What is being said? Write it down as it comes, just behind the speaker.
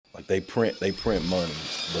they print money,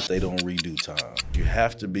 but they don't redo time. You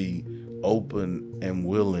have to be open and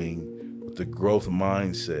willing with the growth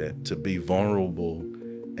mindset to be vulnerable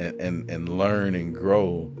and learn and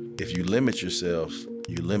grow. If you limit yourself,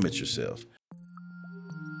 you limit yourself.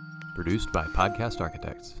 Produced by Podcast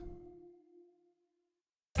Architects.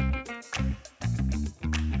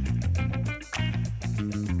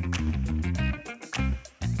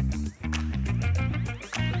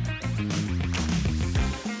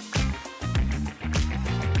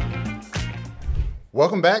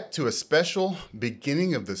 Welcome back to a special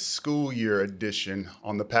beginning of the school year edition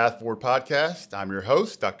on the Path Forward podcast. I'm your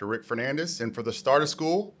host, Dr. Rick Fernandez, and for the start of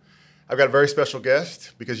school, I've got a very special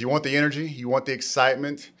guest because you want the energy, you want the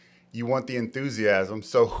excitement, you want the enthusiasm.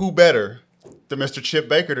 So who better than Mr. Chip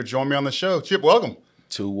Baker to join me on the show? Chip, welcome.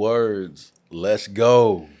 2 words, let's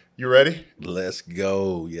go. You ready? Let's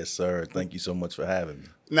go. Yes, sir. Thank you so much for having me.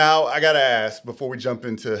 Now, I got to ask, before we jump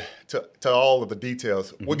into all of the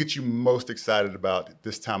details, what gets you most excited about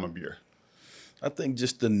this time of year? I think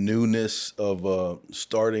just the newness of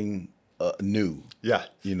starting new. Yeah.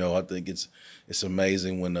 I think it's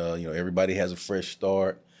amazing when, everybody has a fresh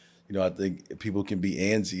start. I think people can be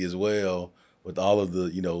antsy as well with all of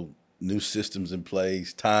the, new systems in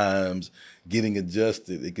place, times, getting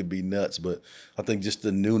adjusted. It could be nuts, but I think just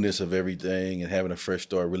the newness of everything and having a fresh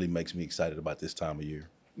start really makes me excited about this time of year.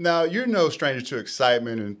 Now, you're no stranger to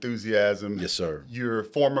excitement and enthusiasm. Yes, sir. You're a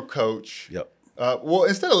former coach. Yep. Well,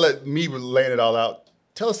 instead of letting me laying it all out,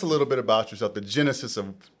 tell us a little bit about yourself, the genesis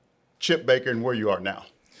of Chip Baker and where you are now.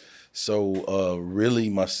 So really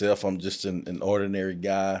myself, I'm just an ordinary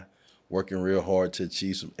guy working real hard to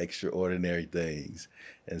achieve some extraordinary things.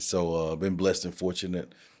 And so I've been blessed and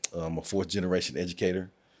fortunate. I'm a 4th generation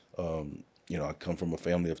educator. I come from a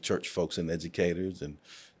family of church folks and educators, and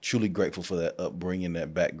truly grateful for that upbringing,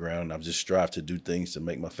 that background. I've just strived to do things to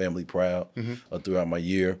make my family proud throughout my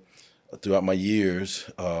year. Throughout my years,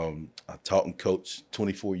 I taught and coached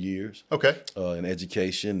 24 years in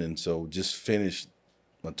education, and so just finished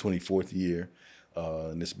my 24th year,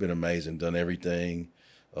 and it's been amazing. Done everything.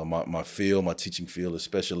 My teaching field is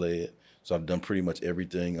special ed, so I've done pretty much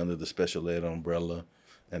everything under the special ed umbrella,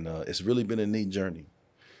 and it's really been a neat journey.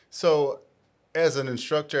 So as an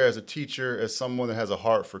instructor, as a teacher, as someone that has a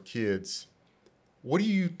heart for kids, what do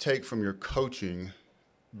you take from your coaching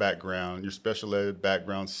background, your special ed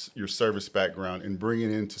background, your service background, and bring it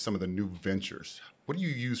into some of the new ventures? What do you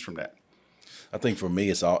use from that? I think for me,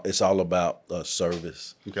 it's all about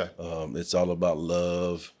service. Okay. It's all about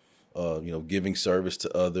love, giving service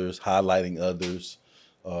to others, highlighting others.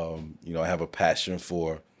 I have a passion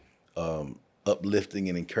for uplifting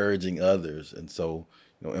and encouraging others. And so,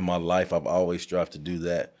 in my life, I've always strived to do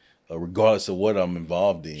that, regardless of what I'm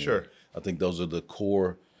involved in. Sure. I think those are the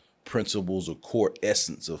core principles or core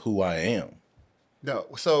essence of who I am. No,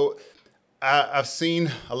 so I've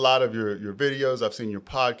seen a lot of your videos. I've seen your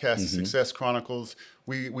podcast, Success Chronicles.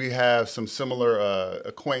 We have some similar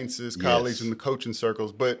acquaintances, colleagues in the coaching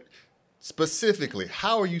circles. But specifically,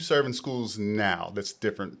 how are you serving schools now that's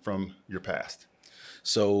different from your past?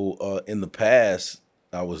 So in the past,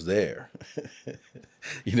 I was there,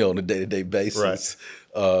 on a day-to-day basis.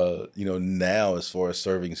 Right. Now as far as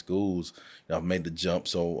serving schools, I've made the jump.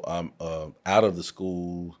 So I'm out of the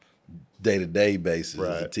school day-to-day basis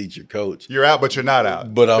as a teacher, coach. You're out, but you're not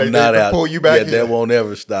out. But I'm not out. Pull you back in. That won't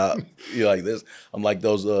ever stop. Like this. I'm like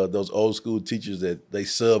those old school teachers that they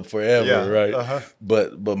sub forever, right? Uh-huh.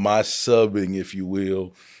 But my subbing, if you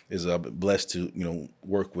will, is I'm blessed to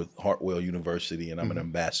work with Hartwell University, and I'm an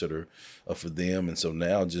ambassador for them. And so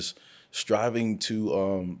now just striving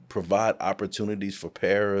to provide opportunities for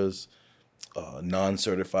paras,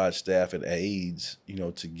 non-certified staff, and aides,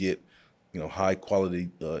 to get high quality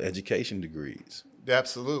education degrees.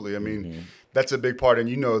 Absolutely. I mean, that's a big part.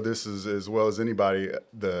 And this is as well as anybody,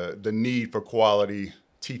 the need for quality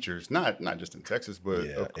teachers, not just in Texas, but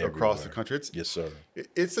across the country. Yes, sir.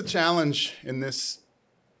 It's a challenge in this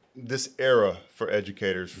era for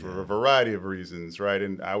educators for a variety of reasons, right?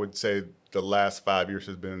 And I would say the last 5 years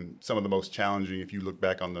has been some of the most challenging if you look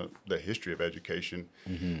back on the history of education.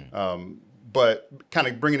 But kind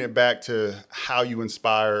of bringing it back to how you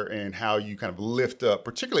inspire and how you kind of lift up,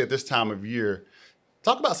 particularly at this time of year.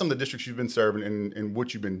 Talk about some of the districts you've been serving and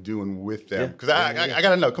what you've been doing with them. Because I got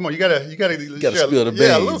to know. Come on, you got to spill the beans.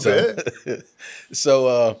 Yeah, a little bit.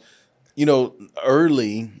 So,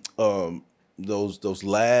 early, those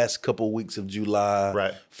last couple weeks of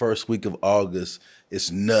July, first week of August,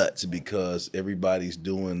 it's nuts because everybody's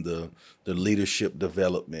doing the leadership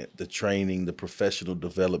development, the training, the professional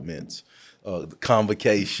developments, the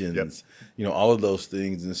convocations, all of those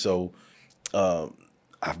things. And so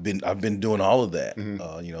I've been doing all of that.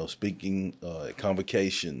 Speaking at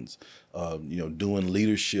convocations, doing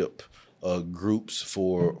leadership groups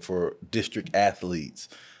for district athletes.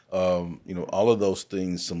 All of those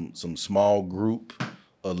things. Some small group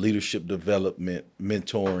leadership development,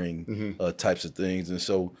 mentoring types of things. And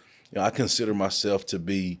so, I consider myself to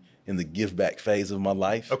be in the give back phase of my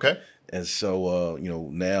life. Okay. And so,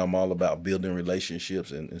 now I'm all about building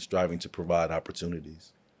relationships and striving to provide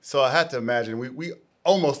opportunities. So I had to imagine we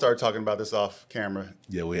almost started talking about this off camera.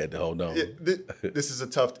 Yeah, we had to hold on. This is a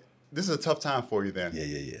tough time for you then.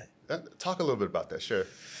 Yeah. Talk a little bit about that. Sure.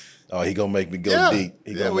 Oh, he gonna make me go deep.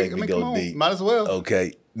 He gonna make me go deep. Might as well.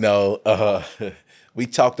 Okay. No, we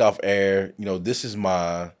talked off air. This is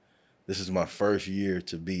my first year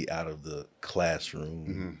to be out of the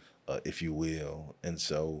classroom, if you will. And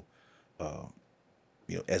so,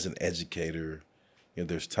 as an educator,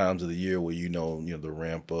 there's times of the year where the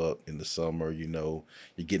ramp up in the summer. You're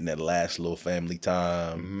getting that last little family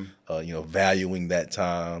time. Valuing that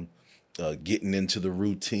time, getting into the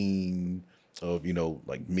routine of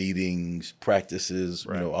like meetings, practices,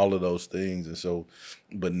 Right. all of those things. And so,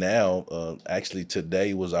 but now, actually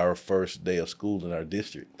today was our first day of school in our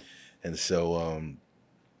district, and so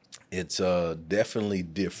it's definitely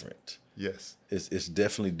different. Yes. It's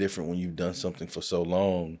definitely different when you've done something for so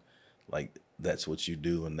long, like that's what you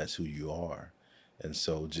do and that's who you are. And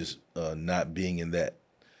so just not being in that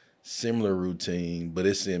similar routine, but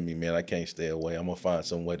it's in me, man. I can't stay away. I'm gonna find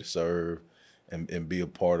some way to serve and be a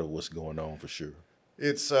part of what's going on for sure.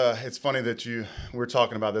 It's funny that we're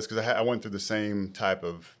talking about this because I went through the same type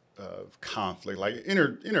of conflict, like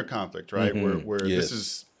inner conflict, right? Where Yes. this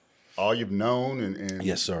is all you've known and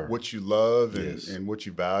Yes, sir. what you love Yes. and what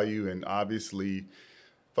you value, and obviously,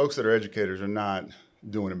 folks that are educators are not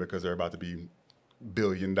doing it because they're about to be $1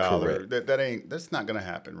 billion. Correct. That's not going to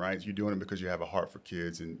happen, right? You're doing it because you have a heart for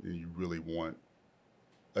kids and you really want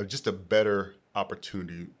just a better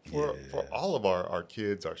opportunity for all of our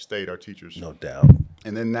kids, our state, our teachers. No doubt.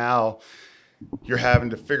 And then now you're having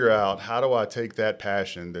to figure out, how do I take that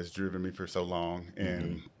passion that's driven me for so long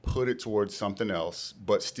and put it towards something else,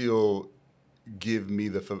 but still give me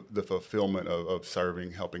the fulfillment of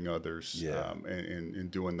serving, helping others, Yeah. and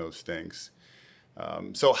doing those things.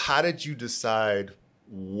 So how did you decide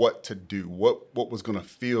what to do? What was going to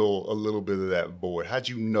fill a little bit of that void? How'd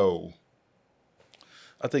you know?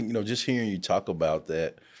 I think, just hearing you talk about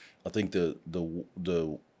that, I think the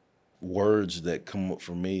words that come up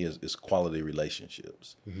for me is quality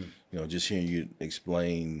relationships. Just hearing you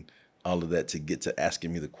explain all of that to get to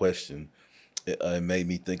asking me the question, it made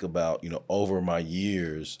me think about, over my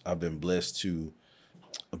years, I've been blessed to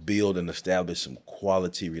build and establish some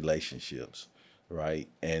quality relationships, right?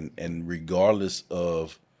 And regardless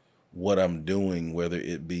of what I'm doing, whether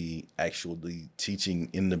it be actually teaching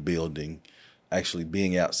in the building, actually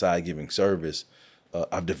being outside giving service,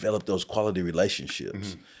 I've developed those quality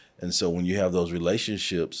relationships. And so when you have those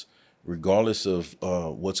relationships, regardless of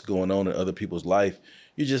what's going on in other people's life,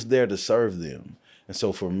 you're just there to serve them. And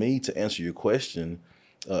so for me, to answer your question,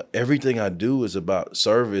 everything I do is about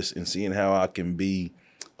service and seeing how I can be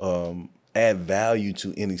add value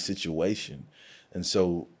to any situation. And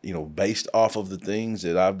so, based off of the things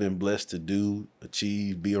that I've been blessed to do,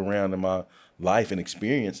 achieve, be around in my life and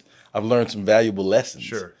experience, I've learned some valuable lessons.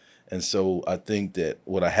 Sure. And so I think that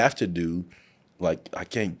what I have to do, like, I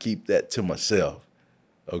can't keep that to myself.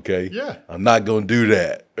 Okay. Yeah. I'm not going to do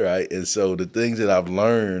that. Right. And so the things that I've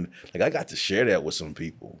learned, like, I got to share that with some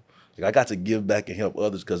people. Like, I got to give back and help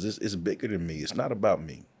others because it's bigger than me. It's not about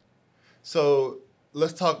me. So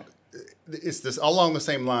let's talk. It's this along the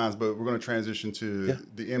same lines, but we're going to transition to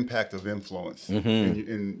the impact of influence.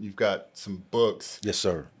 And you've got some books. Yes,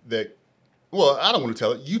 sir. That, well, I don't want to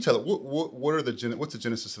tell it. You tell it. What's the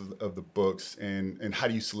genesis of the books, and how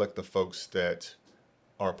do you select the folks that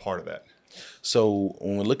are a part of that? So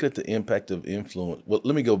when we're looking at the impact of influence, well,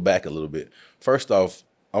 let me go back a little bit. First off,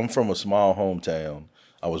 I'm from a small hometown.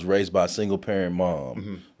 I was raised by a single parent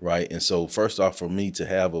mom, right? And so first off, for me to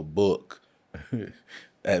have a book,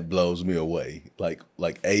 that blows me away. Like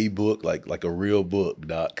a book, like a real book,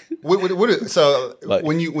 Doc. So Like-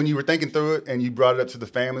 when you were thinking through it and you brought it up to the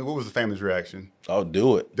family, what was the family's reaction? I'll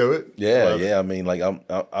do it. Do it? Yeah, Love it. yeah. I mean, like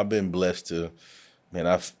I've been blessed to,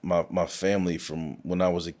 man. My family from when I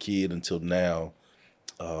was a kid until now,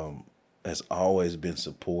 has always been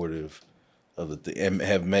supportive of and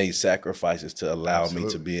have made sacrifices to allow me to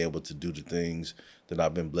Absolutely. be able to do the things that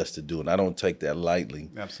I've been blessed to do, and I don't take that lightly.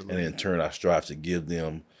 Absolutely. And in turn, I strive to give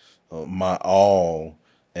them my all,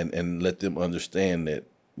 and let them understand that,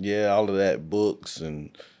 yeah, all of that books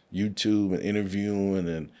and YouTube and interviewing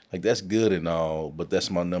and like that's good and all, but that's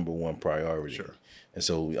my number one priority. Sure. And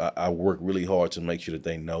so I work really hard to make sure that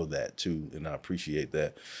they know that too, and I appreciate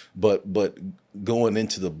that. But going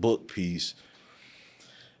into the book piece,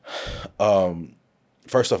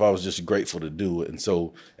 first off, I was just grateful to do it. And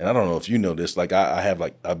so, and I don't know if you know this, like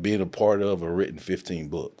I've been a part of or written 15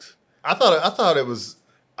 books. I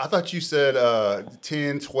thought you said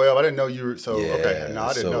 10, 12. I didn't know you were okay. No,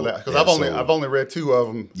 I didn't know that because I've only read 2 of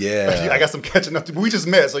them. Yeah, I got some catching up to. But we just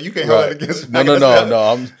met, so you can't hold that against me.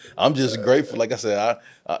 No. I'm just grateful. Like I said,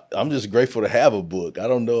 I'm just grateful to have a book. I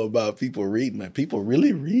don't know about people reading. Man, people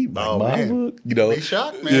really read my book. You know, be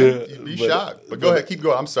shocked, man. Yeah, You'd be shocked. But go ahead, keep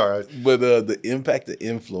going. I'm sorry. But the impact of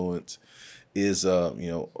influence is, I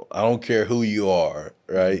don't care who you are,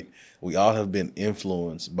 right? We all have been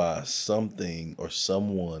influenced by something or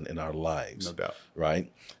someone in our lives. No doubt.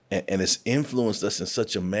 Right? And it's influenced us in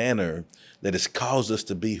such a manner that it's caused us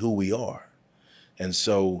to be who we are. And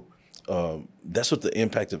so that's what the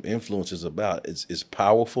impact of influence is about. It's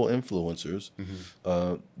powerful influencers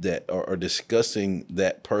that are discussing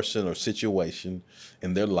that person or situation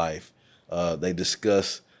in their life. They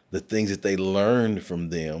discuss the things that they learned from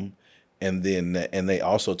them, and they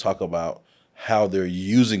also talk about how they're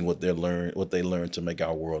using what they learned to make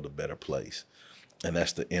our world a better place. And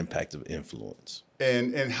that's the impact of influence.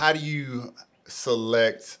 And how do you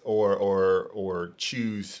select or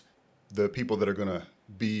choose the people that are going to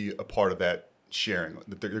be a part of that sharing,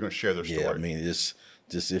 that they're going to share their story? Yeah, I mean, just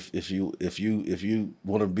if you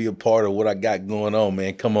want to be a part of what I got going on,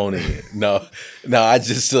 man, come on in. No, I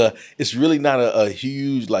just it's really not a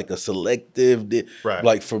huge, like a selective right.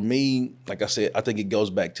 Like for me, like I said, I think it goes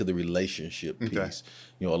back to the relationship piece.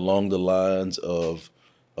 Okay. Along the lines of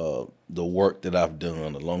the work that I've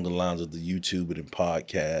done, along the lines of the YouTube and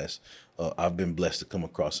podcast, I've been blessed to come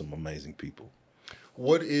across some amazing people.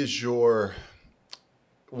 What is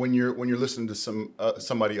when you're listening to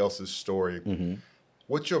somebody else's story? Mm-hmm.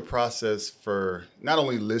 What's your process for not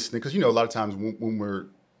only listening? Because a lot of times when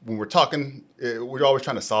we're talking, we're always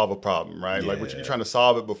trying to solve a problem, right? Yeah. Like you're trying to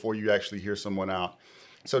solve it before you actually hear someone out.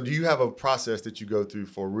 So do you have a process that you go through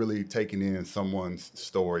for really taking in someone's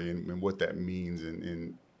story and what that means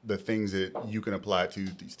and the things that you can apply to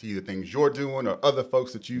either things you're doing or other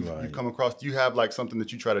folks that you've come across? Do you have like something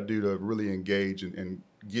that you try to do to really engage and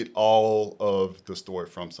get all of the story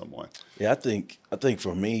from someone? Yeah, I think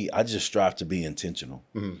for me, I just strive to be intentional.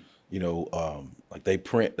 Mm-hmm. Like they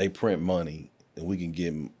print money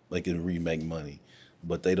and they can remake money,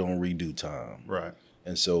 but they don't redo time. Right.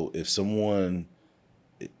 And so if someone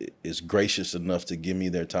is gracious enough to give me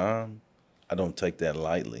their time, I don't take that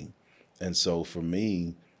lightly. And so for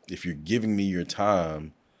me, if you're giving me your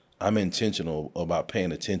time, I'm intentional about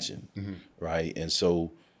paying attention, mm-hmm. right? And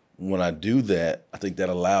so when I do that, I think that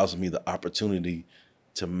allows me the opportunity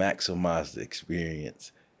to maximize the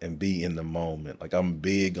experience and be in the moment. Like I'm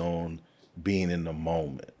big on being in the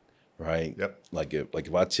moment, right? Yep. Like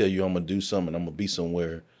if I tell you I'm gonna do something, I'm gonna be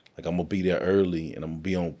somewhere, like I'm gonna be there early and I'm gonna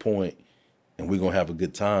be on point and we're gonna have a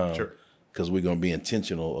good time. Sure. Because we're gonna be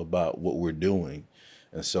intentional about what we're doing.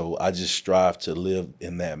 And so I just strive to live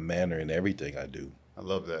in that manner in everything I do. I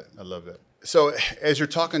love that. So as you're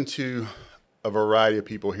talking to a variety of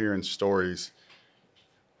people hearing stories,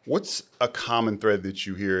 what's a common thread that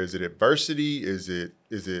you hear? Is it adversity? Is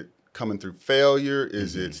it coming through failure?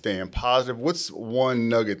 Is it staying positive? What's one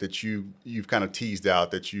nugget that you've kind of teased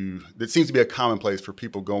out that seems to be a commonplace for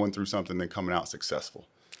people going through something and coming out successful?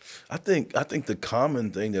 I think the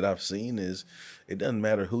common thing that I've seen is it doesn't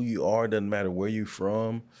matter who you are, it doesn't matter where you're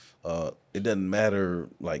from, it doesn't matter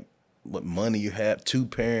like what money you have,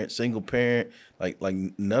 2-parent, single parent, like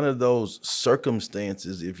none of those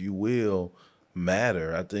circumstances, if you will,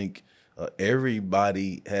 matter. I think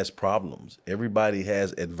everybody has problems. Everybody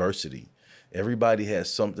has adversity. Everybody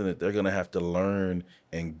has something that they're gonna have to learn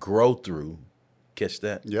and grow through. Catch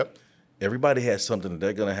that? Yep. Everybody has something that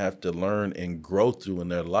they're going to have to learn and grow through in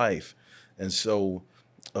their life. And so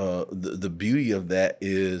the beauty of that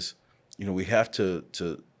is, we have to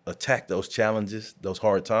attack those challenges, those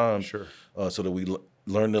hard times, sure. So that we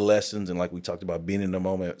learn the lessons and like we talked about being in the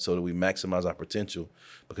moment so that we maximize our potential,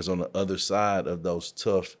 because on the other side of those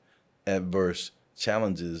tough, adverse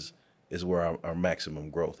challenges is where our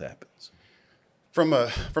maximum growth happens. From an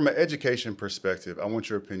education perspective, I want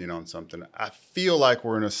your opinion on something. I feel like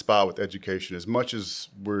we're in a spot with education, as much as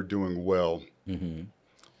we're doing well. Mm-hmm.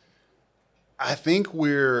 I think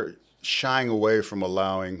we're shying away from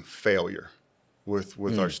allowing failure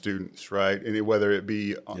with our students, right? And whether it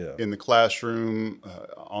be in the classroom,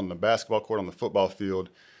 on the basketball court, on the football field,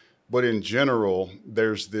 But in general,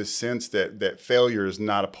 there's this sense that failure is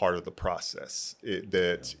not a part of the process.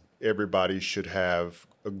 That everybody should have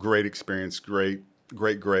a great experience, great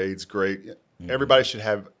grades, everybody should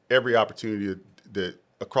have every opportunity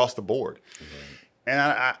across the board. And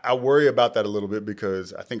I worry about that a little bit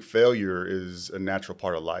because I think failure is a natural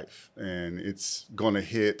part of life, and it's going to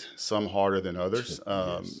hit some harder than others.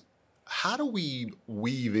 Yes. How do we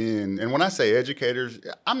weave in? And when I say educators,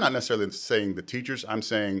 I'm not necessarily saying the teachers. I'm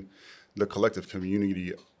saying the collective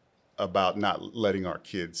community about not letting our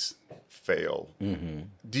kids fail.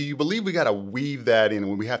 Do you believe we got to weave that in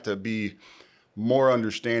when we have to be more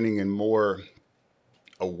understanding and more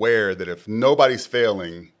aware that if nobody's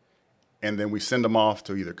failing, and then we send them off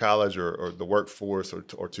to either college or the workforce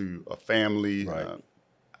or to a family, Right.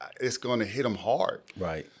 It's going to hit them hard.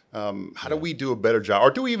 Right. How do we do a better job, or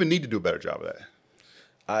do we even need to do a better job of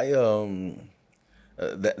that?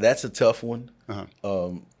 That's a tough one.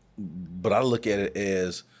 Uh-huh. But I look at it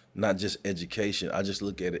as not just education. I just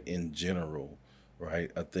look at it in general, right?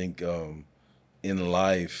 I think in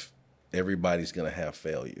life, everybody's going to have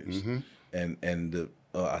failures, and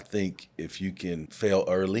I think if you can fail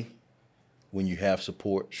early, when you have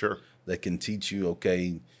support, Sure. that can teach you,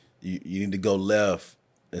 okay, you need to go left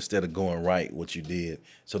instead of going right, what you did,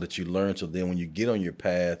 so that you learn. So then when you get on your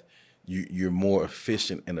path, you're more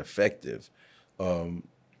efficient and effective.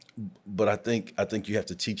 But I think you have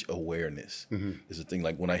to teach awareness. Is the thing.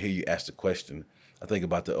 Like when I hear you ask the question, I think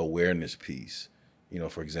about the awareness piece.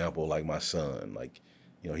 For example, like my son, like,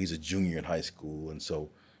 he's a junior in high school, and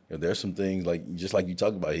so there's some things like just like you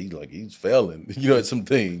talk about. He's failing, at some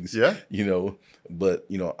things. Yeah. But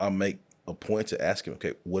I make a point to ask him,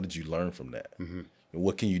 okay, what did you learn from that? And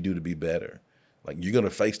what can you do to be better? Like you're gonna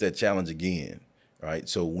face that challenge again, right?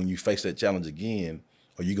 So when you face that challenge again,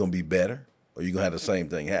 are you gonna be better? Or you gonna have the same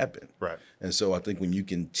thing happen? Right. And so I think when you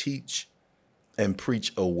can teach and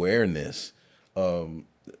preach awareness,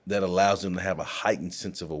 that allows them to have a heightened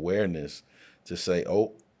sense of awareness to say,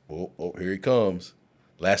 oh, here he comes.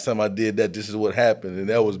 Last time I did that, this is what happened, and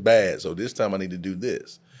that was bad. So this time I need to do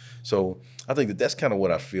this. So I think that's kind of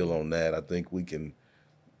what I feel on that. I think we can,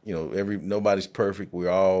 nobody's perfect.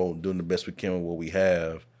 We're all doing the best we can with what we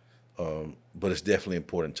have, but it's definitely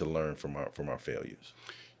important to learn from our failures.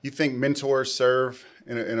 You think mentors serve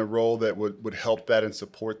in a role that would help that and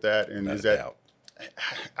support that? And Without is a that? doubt.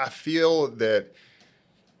 I feel that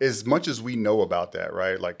as much as we know about that,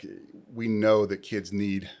 right? Like we know that kids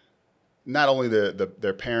need not only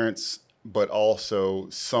their parents, but also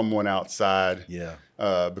someone outside. Yeah.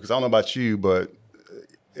 Because I don't know about you, but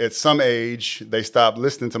at some age they stop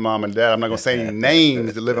listening to mom and dad. I'm not going to say any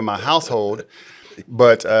names that live in my household,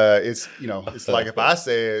 but it's like if I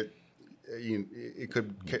say it,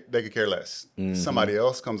 they could care less. Somebody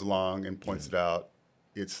else comes along and points it out.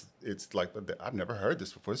 It's like, I've never heard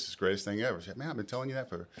this before. This is the greatest thing ever. Man, I've been telling you that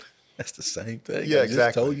for. That's the same thing. Yeah, I exactly.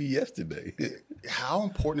 just told you yesterday. How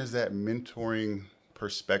important is that mentoring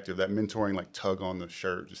perspective? That mentoring, like tug on the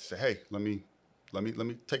shirt, just say, hey, let me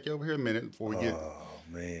take you over here a minute before we get. Oh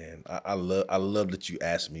man, I love that you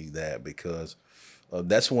asked me that because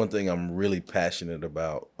that's one thing I'm really passionate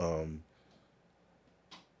about.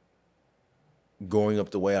 Growing up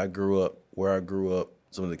the way I grew up, where I grew up,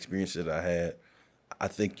 some of the experiences that I had, I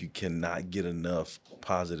think you cannot get enough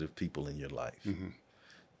positive people in your life.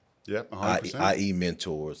 Yep, 100%. I.e.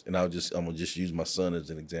 mentors. And I'm gonna just use my son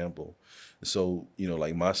as an example. So,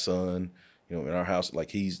 like my son, in our house,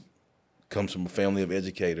 like he's comes from a family of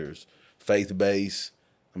educators, faith-based.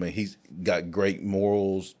 I mean, he's got great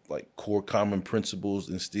morals, like core common principles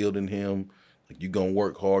instilled in him. Like you're gonna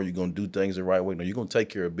work hard, you're gonna do things the right way. No, you're gonna take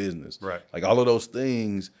care of business. Right. Like all of those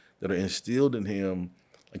things that are instilled in him,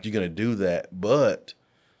 like you're gonna do that. But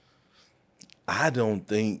I don't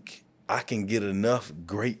think I can get enough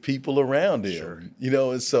great people around him. Sure.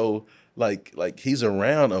 And so like he's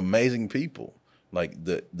around amazing people. Like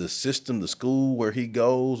the system, the school where he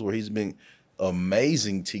goes, where he's been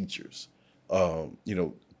amazing teachers.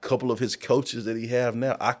 Couple of his coaches that he have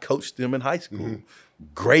now, I coached them in high school.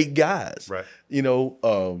 Great guys. Right.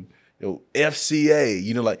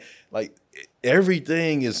 FCA, like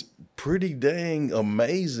everything is pretty dang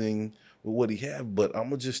amazing with what he have. But I'm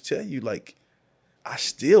gonna just tell you, like, I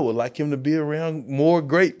still would like him to be around more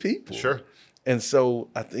great people. Sure. And so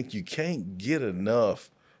I think you can't get enough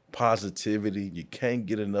positivity. You can't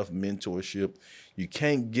get enough mentorship. You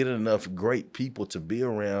can't get enough great people to be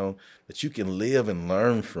around that you can live and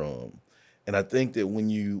learn from. And I think that when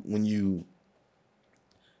you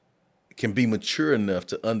can be mature enough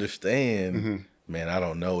to understand, man, I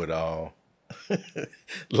don't know it all.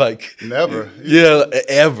 Like, Never. yeah,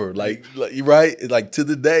 ever. Like, right? Like to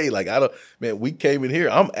the day. Like, I don't, man, we came in here.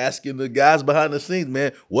 I'm asking the guys behind the scenes,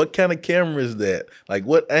 man, what kind of camera is that? Like,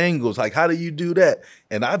 what angles? Like, how do you do that?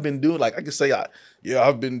 And I've been doing, like, I could say,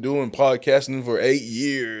 I've been doing podcasting for 8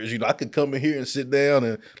 years. You know, I could come in here and sit down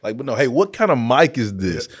and like, but no, hey, what kind of mic is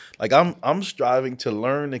this? Like, I'm striving to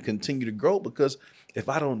learn and continue to grow, because if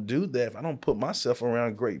I don't do that, if I don't put myself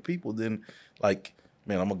around great people, then like,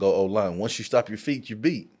 man, I'm gonna go O-line. Once you stop your feet, you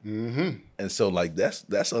beat. Mm-hmm. And so like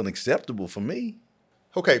that's unacceptable for me.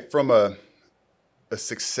 Okay, from a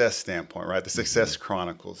success standpoint, right? The Success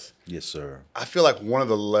Chronicles. Yes, sir. I feel like one of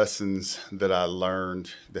the lessons that I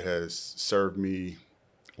learned that has served me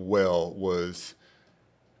well was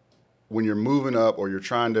when you're moving up or you're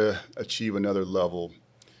trying to achieve another level,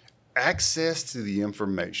 access to the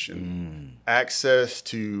information, access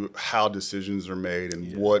to how decisions are made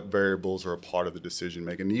and what variables are a part of the decision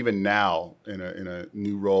making. And even now in a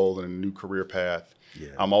new role and a new career path,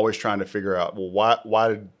 I'm always trying to figure out, well, why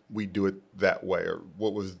did we do it that way? Or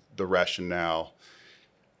what was the rationale?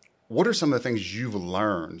 What are some of the things you've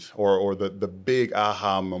learned or the big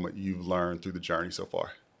aha moment you've learned through the journey so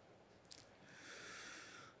far?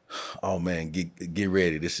 Oh man, get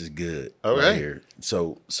ready. This is good. Okay. Right here.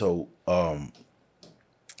 So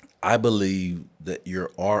I believe that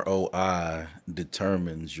your ROI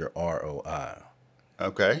determines your ROI.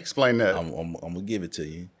 Okay, explain that. I'm gonna give it to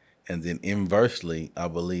you. And then inversely, I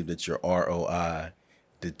believe that your ROI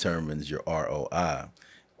determines your ROI.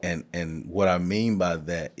 And what I mean by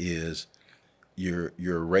that is your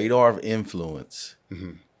radar of influence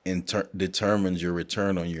determines your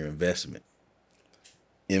return on your investment.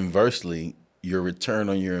 Inversely, your return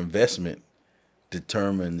on your investment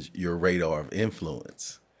determines your radar of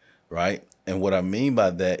influence, right? And what I mean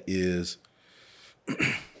by that is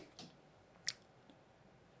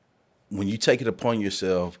when you take it upon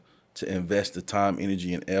yourself to invest the time,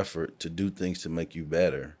 energy, and effort to do things to make you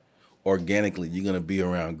better, organically, you're going to be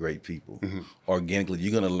around great people. Organically,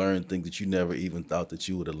 you're going to learn things that you never even thought that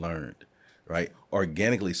you would have learned, right?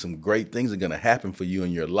 Organically, some great things are going to happen for you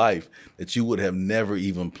in your life that you would have never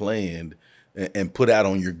even planned and put out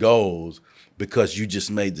on your goals, because you just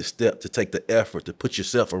made the step to take the effort to put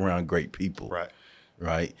yourself around great people. Right.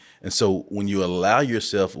 Right. And so when you allow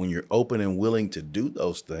yourself, when you're open and willing to do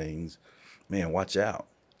those things, man, watch out.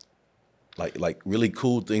 Like really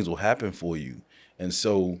cool things will happen for you. And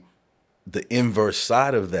so the inverse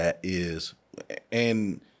side of that is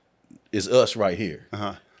us right here.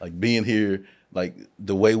 Like being here, like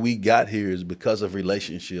the way we got here is because of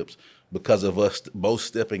relationships, because of us both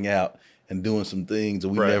stepping out and doing some things that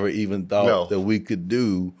we never even thought that we could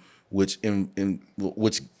do, which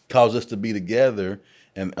which caused us to be together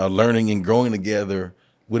and are learning and growing together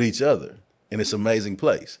with each other in this amazing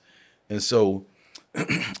place. And so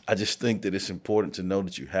I just think that it's important to know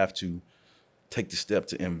that you have to take the step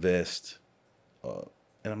to invest. And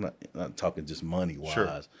I'm not talking just money wise.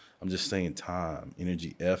 Sure. I'm just saying time,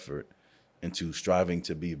 energy, effort into striving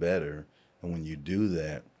to be better. And when you do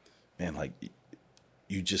that, man, like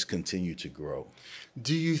you just continue to grow.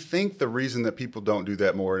 Do you think the reason that people don't do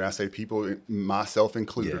that more, and I say people, myself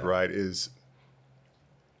included, right, is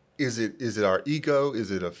it our ego?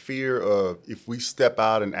 Is it a fear of if we step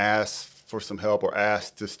out and ask for some help or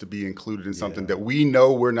ask just to be included in something that we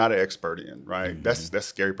know we're not an expert in, right? That's a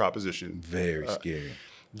scary proposition. Very scary.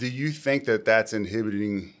 Do you think that that's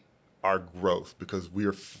inhibiting our growth because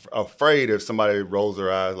we're afraid if somebody rolls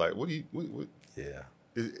their eyes like, what? Yeah.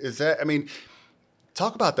 Is that, I mean,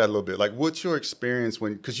 talk about that a little bit. Like, what's your experience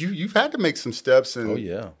because you've had to make some steps and,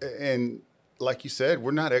 and like you said,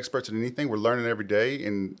 we're not experts in anything. We're learning every day.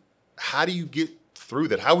 And how do you get through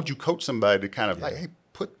that? How would you coach somebody to kind of like, hey,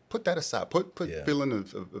 put that aside, put feeling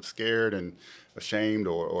of scared and ashamed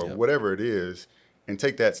or whatever it is, and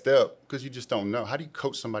take that step because you just don't know. How do you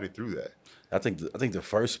coach somebody through that? I think the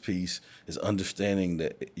first piece is understanding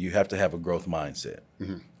that you have to have a growth mindset.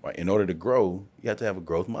 Right? In order to grow, you have to have a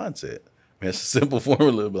growth mindset. I mean, it's a simple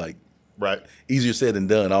formula, like easier said than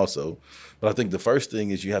done also. But I think the first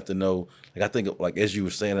thing is you have to know, like I think like as you were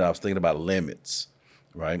saying it, I was thinking about limits,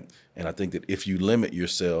 right? And I think that if you limit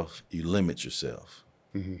yourself, you limit yourself.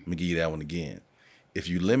 Let me give you that one again. If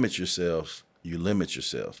you limit yourself, you limit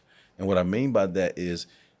yourself. And what I mean by that is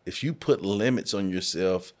if you put limits on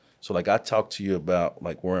yourself, so like I talked to you about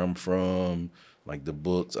like where I'm from, like the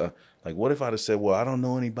books, like what if I'd have said, well, I don't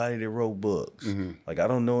know anybody that wrote books. Like I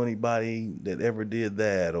don't know anybody that ever did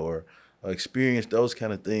that or experienced those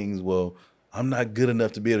kind of things. Well, I'm not good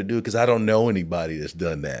enough to be able to do it because I don't know anybody that's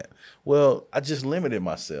done that. Well, I just limited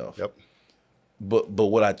myself. but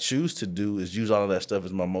what I choose to do is use all of that stuff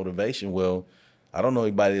as my motivation. Well, I don't know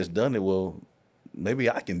anybody that's done it. Well, maybe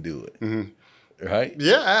I can do it. Right?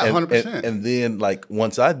 Yeah, And, 100%. and then like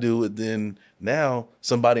once I do it, then now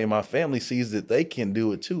somebody in my family sees that they can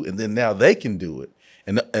do it too, and then now they can do it.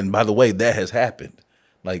 And by the way, that has happened,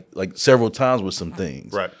 like several times with some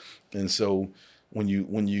things. Right. And so when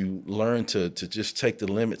you learn to just take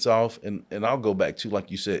the limits off, and I'll go back to, like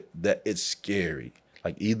you said, that it's scary.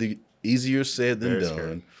 Like either easier said than Very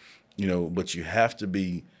done, scary. but you have to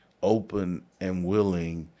be open and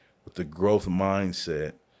willing with the growth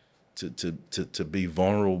mindset to be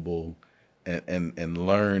vulnerable and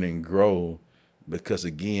learn and grow, because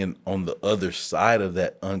again, on the other side of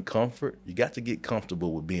that uncomfort, you got to get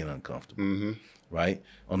comfortable with being uncomfortable. Right?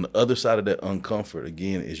 On the other side of that uncomfort,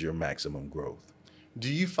 again, is your maximum growth.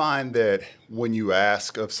 Do you find that when you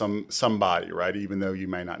ask of somebody, right, even though you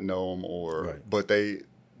may not know them, Right. but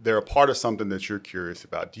they're a part of something that you're curious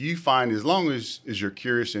about, do you find, as long as you're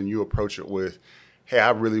curious and you approach it with, hey,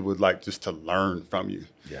 I really would like just to learn from you,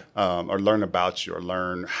 or learn about you, or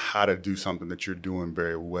learn how to do something that you're doing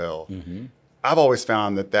very well. I've always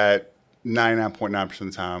found that 99.9% of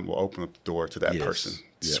the time will open up the door to that Yes. person.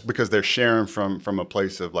 Yeah. Because they're sharing from a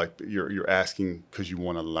place of like you're asking because you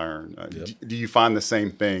want to learn. Do you find the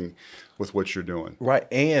same thing with what you're doing? Right.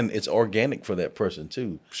 And it's organic for that person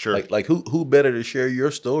too. Sure. Like who better to share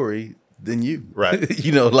your story than you? Right.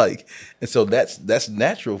 And so that's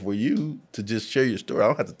natural for you to just share your story. I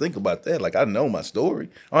don't have to think about that. Like, I know my story.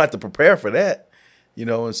 I don't have to prepare for that.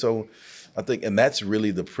 And so I think, and that's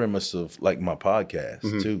really the premise of like my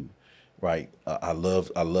podcast too. Right. I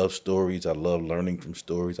love stories. I love learning from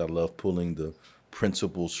stories. I love pulling the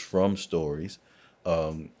principles from stories.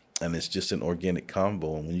 And it's just an organic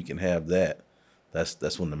convo. And when you can have that,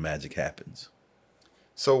 that's when the magic happens.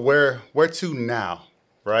 So where to now?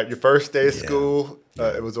 Right, your first day of Yeah. school.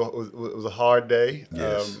 It was a hard day.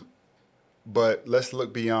 Yes. But let's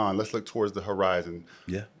look beyond. Let's look towards the horizon.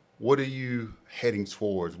 Yeah. What are you heading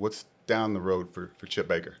towards? What's down the road for Chip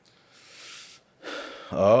Baker?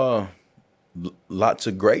 Lots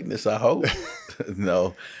of greatness, I hope.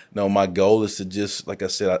 No, my goal is to just, like I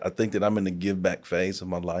said, I think that I'm in the give back phase of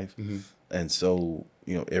my life. And so,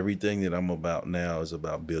 everything that I'm about now is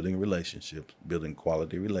about building relationships, building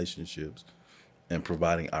quality relationships, and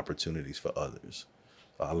providing opportunities for others.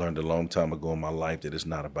 I learned a long time ago in my life that it's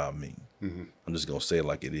not about me. I'm just going to say it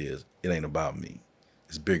like it is. It ain't about me.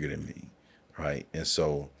 It's bigger than me. Right. And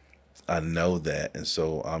so I know that. And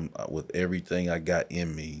so I'm with everything I got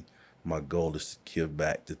in me, my goal is to give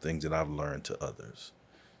back the things that I've learned to others.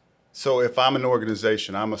 So if I'm an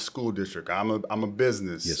organization, I'm a school district, I'm a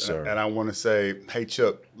business, Yes, sir. and I want to say, hey,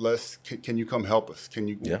 Chip, can you come help us? Can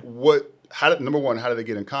you? Yeah. Number one, how do they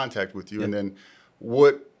get in contact with you, and then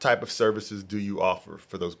what type of services do you offer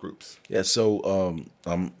for those groups? Yeah, so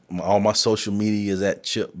all my social media is at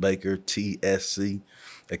Chip Baker TSC,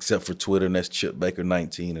 except for Twitter, and that's Chip Baker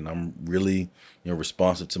 19. And I'm really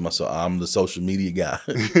responsive to myself. I'm the social media guy.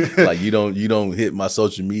 Like you don't hit my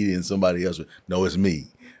social media and somebody else. No, it's me,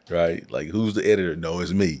 right? Like who's the editor? No,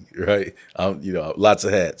 it's me, right? Lots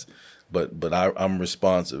of hats, but I'm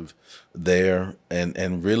responsive there,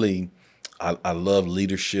 and really. I love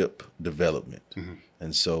leadership development.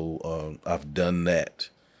 And so I've done that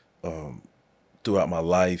throughout my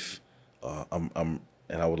life. And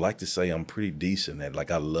I would like to say I'm pretty decent at it. Like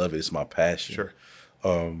I love it. It's my passion. Sure.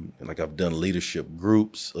 And like I've done leadership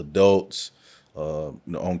groups, adults, on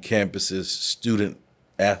campuses, student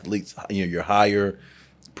athletes, your higher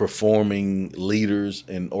performing leaders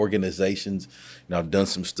and organizations. I've done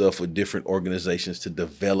some stuff with different organizations to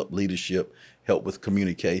develop leadership, help with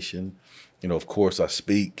communication. Of course, I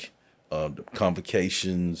speak,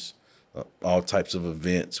 convocations, all types of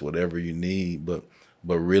events, whatever you need. But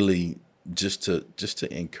really, just to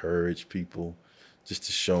encourage people, just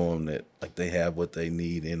to show them that like they have what they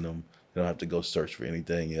need in them. They don't have to go search for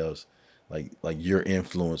anything else. Like your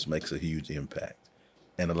influence makes a huge impact,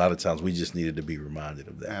 and a lot of times we just needed to be reminded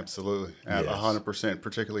of that. Absolutely, Yes. 100%.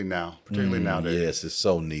 Particularly nowadays. Yes, it's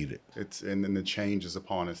so needed. And then the change is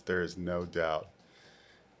upon us. There is no doubt.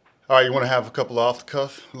 All right, you want to have a couple of off the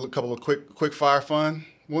cuff, a couple of quick fire fun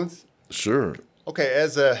ones? Sure. Okay,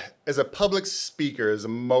 as a public speaker, as a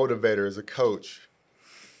motivator, as a coach,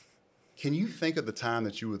 can you think of the time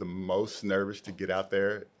that you were the most nervous to get out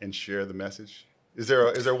there and share the message? Is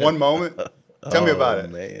there one moment? Tell me about it.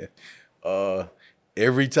 Man.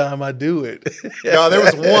 Every time I do it. No,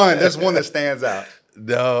 there's one that stands out.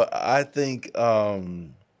 No, I think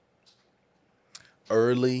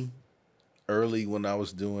early when I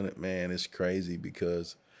was doing it, man, it's crazy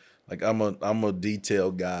because like I'm a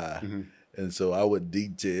detail guy. And so I would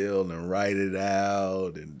detail and write it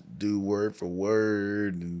out and do word for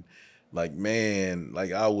word. And like, man,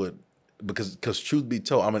 like I would, because truth be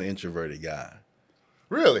told, I'm an introverted guy.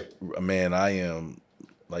 Really? Man, I am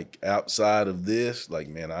like outside of this, like,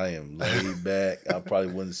 man, I am laid back. I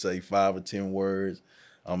probably wouldn't say 5 or 10 words.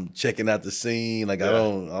 I'm checking out the scene. Like, Yeah. I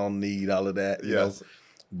don't need all of that, you know. Yes.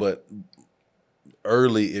 But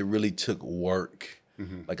early, it really took work.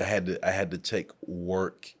 Like I had to take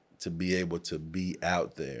work to be able to be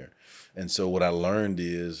out there. And so what I learned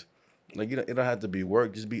is, like, it don't have to be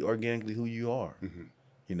work. Just be organically who you are,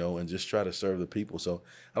 you know, and just try to serve the people. So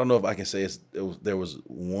I don't know if I can say there was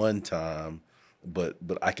one time, but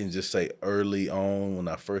I can just say early on when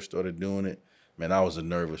I first started doing it, man, I was a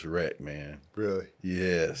nervous wreck, man. Really?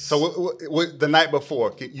 Yes. So what the night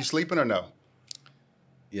before, you sleeping or no?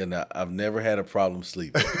 Yeah, now I've never had a problem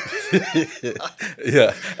sleeping.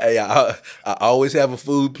 Yeah, hey, I always have a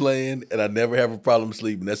food plan, and I never have a problem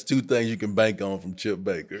sleeping. That's 2 things you can bank on from Chip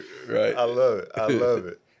Baker, right? I love it. I love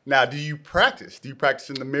it. Now, do you practice? Do you practice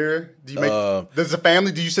in the mirror? Do you make? Does the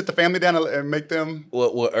family? Do you sit the family down and make them?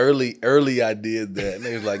 Well, early I did that, and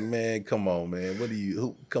they was like, "Man, come on,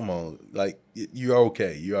 man, come on, like you're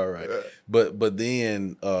okay, you're all right." But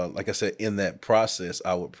then, like I said, in that process,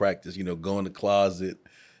 I would practice. You know, go in the closet,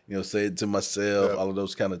 you know, say it to myself, all of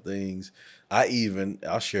those kind of things.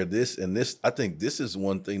 I'll share this, and I think this is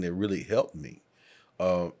one thing that really helped me.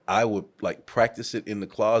 I would like practice it in the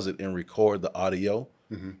closet and record the audio.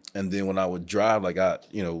 And then when I would drive, like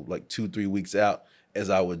you know, like 2-3 weeks out, as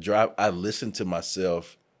I would drive, I listened to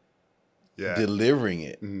myself delivering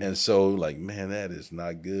it. And so like, man, that is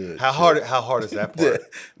not good. How hard is that part?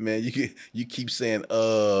 Man, you keep saying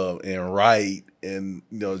and right and,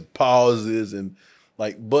 you know, pauses and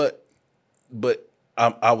like, but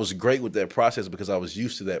I was great with that process because I was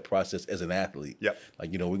used to that process as an athlete. Yep.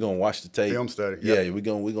 Like, you know, we're gonna watch the tape. Film study. Yeah, we're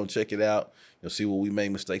gonna check it out. You know, see what we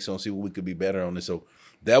made mistakes on, see what we could be better on. And so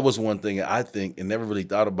that was one thing I think, and never really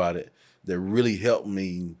thought about it, that really helped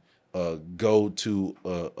me go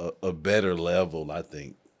to a better level, I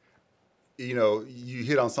think. You know, you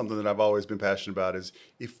hit on something that I've always been passionate about is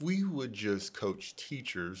if we would just coach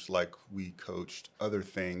teachers like we coached other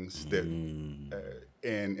things that,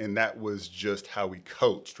 and that was just how we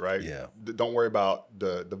coached, right? Yeah. Don't worry about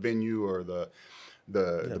the venue or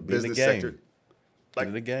the business sector.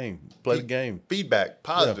 Like the game, play the game. Feedback,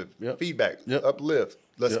 positive feedback, Yep. uplift.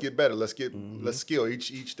 Let's get better. Let's skill.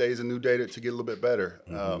 Each day is a new day to get a little bit better.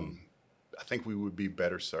 I think we would be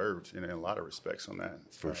better served in a lot of respects on that.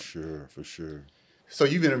 For sure. So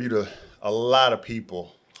you've interviewed a lot of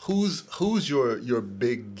people. Who's your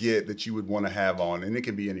big get that you would want to have on? And it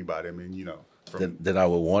can be anybody. I mean, you know, that I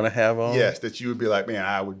would want to have on. Yes, that you would be like, man,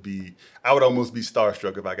 I would almost be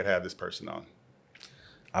starstruck if I could have this person on.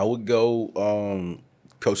 I would go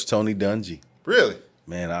Coach Tony Dungy. Really?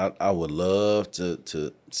 Man, I would love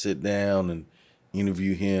to sit down and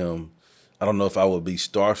interview him. I don't know if I would be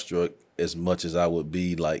starstruck as much as I would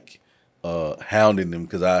be like hounding him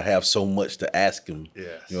because I have so much to ask him.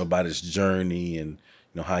 Yes. You know, about his journey and,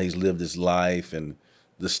 you know, how he's lived his life and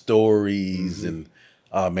the stories and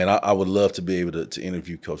man, I would love to be able to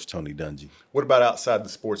interview Coach Tony Dungy. What about outside the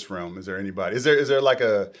sports realm? Is there anybody? Is there like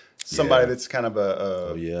somebody that's kind of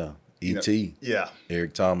a E.T. Yeah.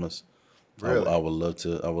 Eric Thomas. Really? I would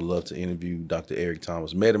love to interview Dr. Eric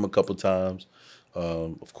Thomas. Met him a couple times.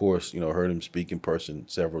 Of course, you know, heard him speak in person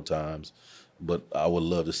several times, but I would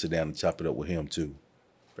love to sit down and chop it up with him too.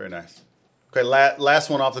 Very nice. Okay, last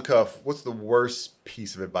one off the cuff. What's the worst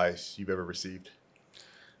piece of advice you've ever received?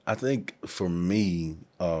 I think for me,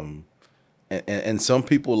 and some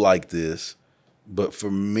people like this, but for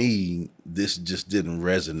me, this just didn't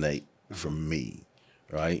resonate for me,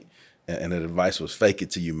 right? And the advice was fake it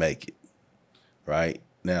till you make it, right?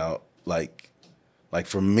 Now, like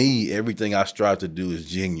for me, everything I strive to do is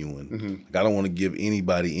genuine. Like, I don't want to give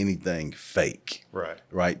anybody anything fake,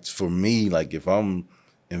 right? For me, like if I'm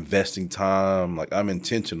investing time, like I'm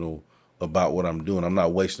intentional about what I'm doing. I'm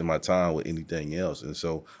not wasting my time with anything else. And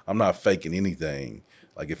so I'm not faking anything.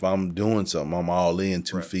 Like if I'm doing something, I'm all in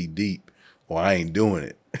 2 feet deep or I ain't doing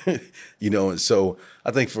it, you know? And so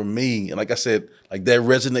I think for me, and like I said, like that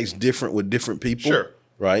resonates different with different people,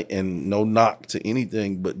 right? And no knock to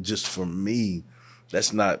anything, but just for me,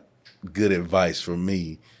 that's not good advice for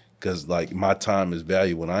me because like my time is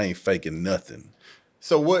valuable and I ain't faking nothing.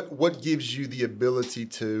 So what gives you the ability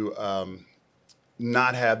to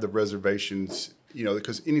not have the reservations, you know,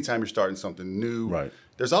 because anytime you're starting something new,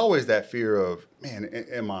 there's always that fear of, man,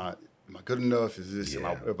 am I good enough? Is this, am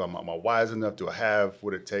I wise enough? Do I have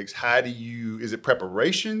what it takes? Is it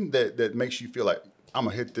preparation that makes you feel like, I'm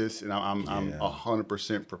gonna hit this, and I'm Yeah.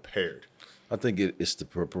 100% prepared. I think it's the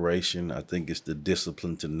preparation. I think it's the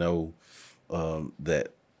discipline to know that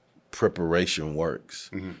preparation works.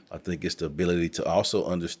 I think it's the ability to also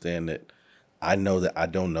understand that I know that I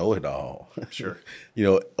don't know it all. Sure.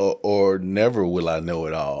 Or never will I know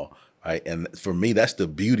it all. Right. And for me, that's the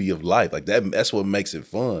beauty of life. Like that's what makes it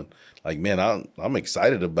fun. Like, man, I'm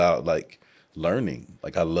excited about like learning.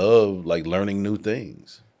 Like I love like learning new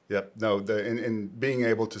things. Yep. No, and being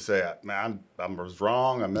able to say, man, I was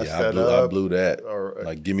wrong. I messed Yeah, that I up. blew that. Or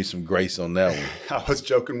Like, give me some grace on that one. I was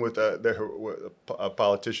joking with a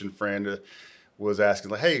politician friend was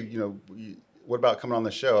asking, like, hey, what about coming on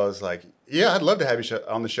the show? I was like, yeah, I'd love to have you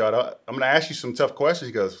on the show. I'm going to ask you some tough questions.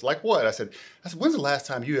 He goes, like what? I said, when's the last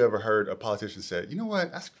time you ever heard a politician say, you know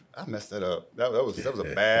what, I messed that up. That was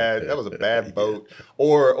a bad vote.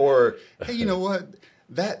 Or hey, you know what,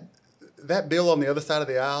 that bill on the other side of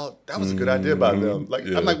the aisle, that was a good idea by them. Like,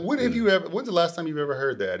 Yeah, I'm like, when's the last time you've ever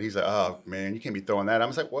heard that? He's like, oh man, you can't be throwing that. I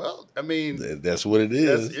was like, well, I mean, That's what it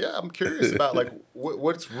is. I'm curious about like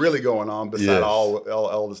what's really going on beside Yes.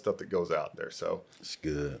 all the stuff that goes out there. So It's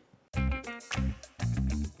good.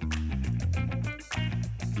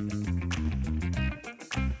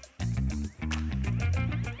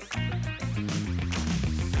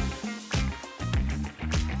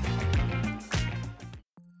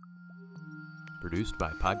 Produced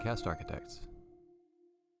by Podcast Architects.